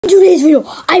today's video,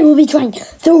 I will be trying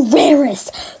the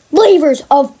rarest flavors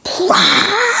of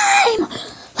Prime.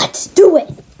 Let's do it.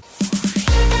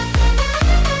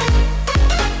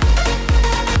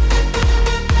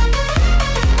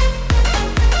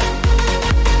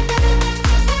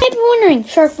 You might be wondering,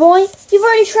 Sharkboi, you've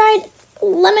already tried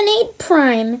Lemonade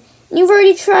Prime. And you've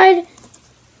already tried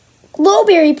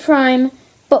Blueberry Prime,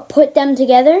 but put them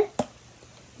together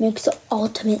makes the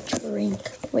ultimate drink.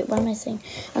 Wait, what am I saying?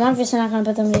 I'm obviously not going to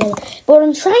put them together. But what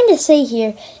I'm trying to say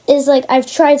here is, like, I've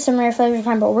tried some rare flavors of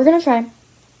Prime, but we're going to try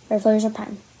rare flavors of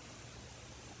Prime.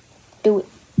 Do it.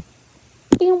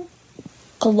 Boom.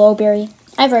 Glowberry.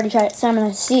 I've already tried it, so I'm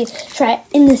going to try it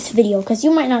in this video, because you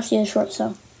might not see the short,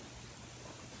 so.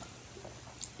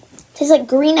 Tastes like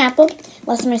green apple.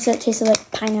 Last time I said it tasted like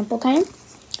pineapple, kind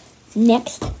of.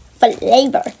 Next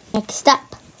flavor. Next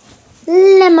up.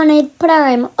 Lemonade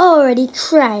Prime, already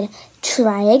tried.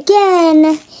 Try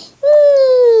again.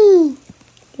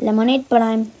 Lemonade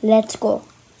Prime, let's go.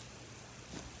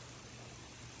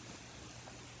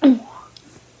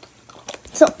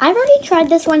 So I've already tried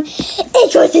this one.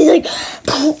 It just tastes like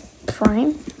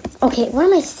Prime. Okay, what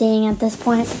am I saying at this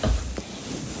point?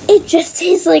 It just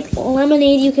tastes like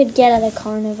lemonade you could get at a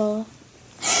carnival.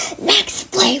 Next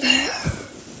flavor.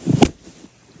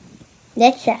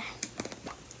 Let's try.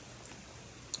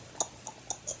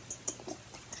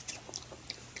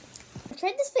 I've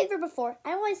tried this flavor before.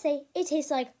 I always say it tastes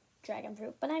like dragon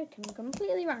fruit, but I'm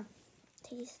completely wrong.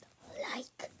 Tastes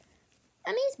like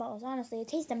amazeballs, honestly. It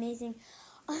tastes amazing.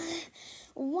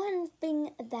 One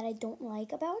thing that I don't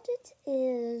like about it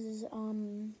is,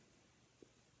 oh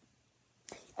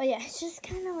yeah, it's just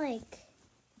kind of like,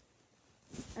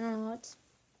 I don't know, it's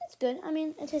good. I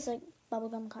mean, it tastes like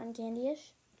bubblegum cotton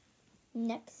candy-ish.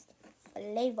 Next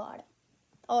flavor.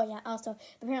 Oh yeah, also,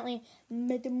 apparently,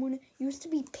 Metamoon used to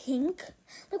be pink.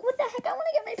 Like, what the heck? I want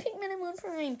to get my pink Metamoon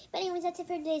Prime. But anyways, that's it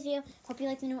for today's video. Hope you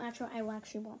like the new outro. I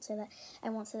actually won't say that. I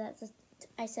won't say that.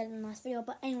 I said it in the last video.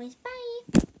 But anyways, bye.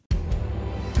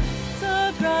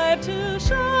 Subscribe to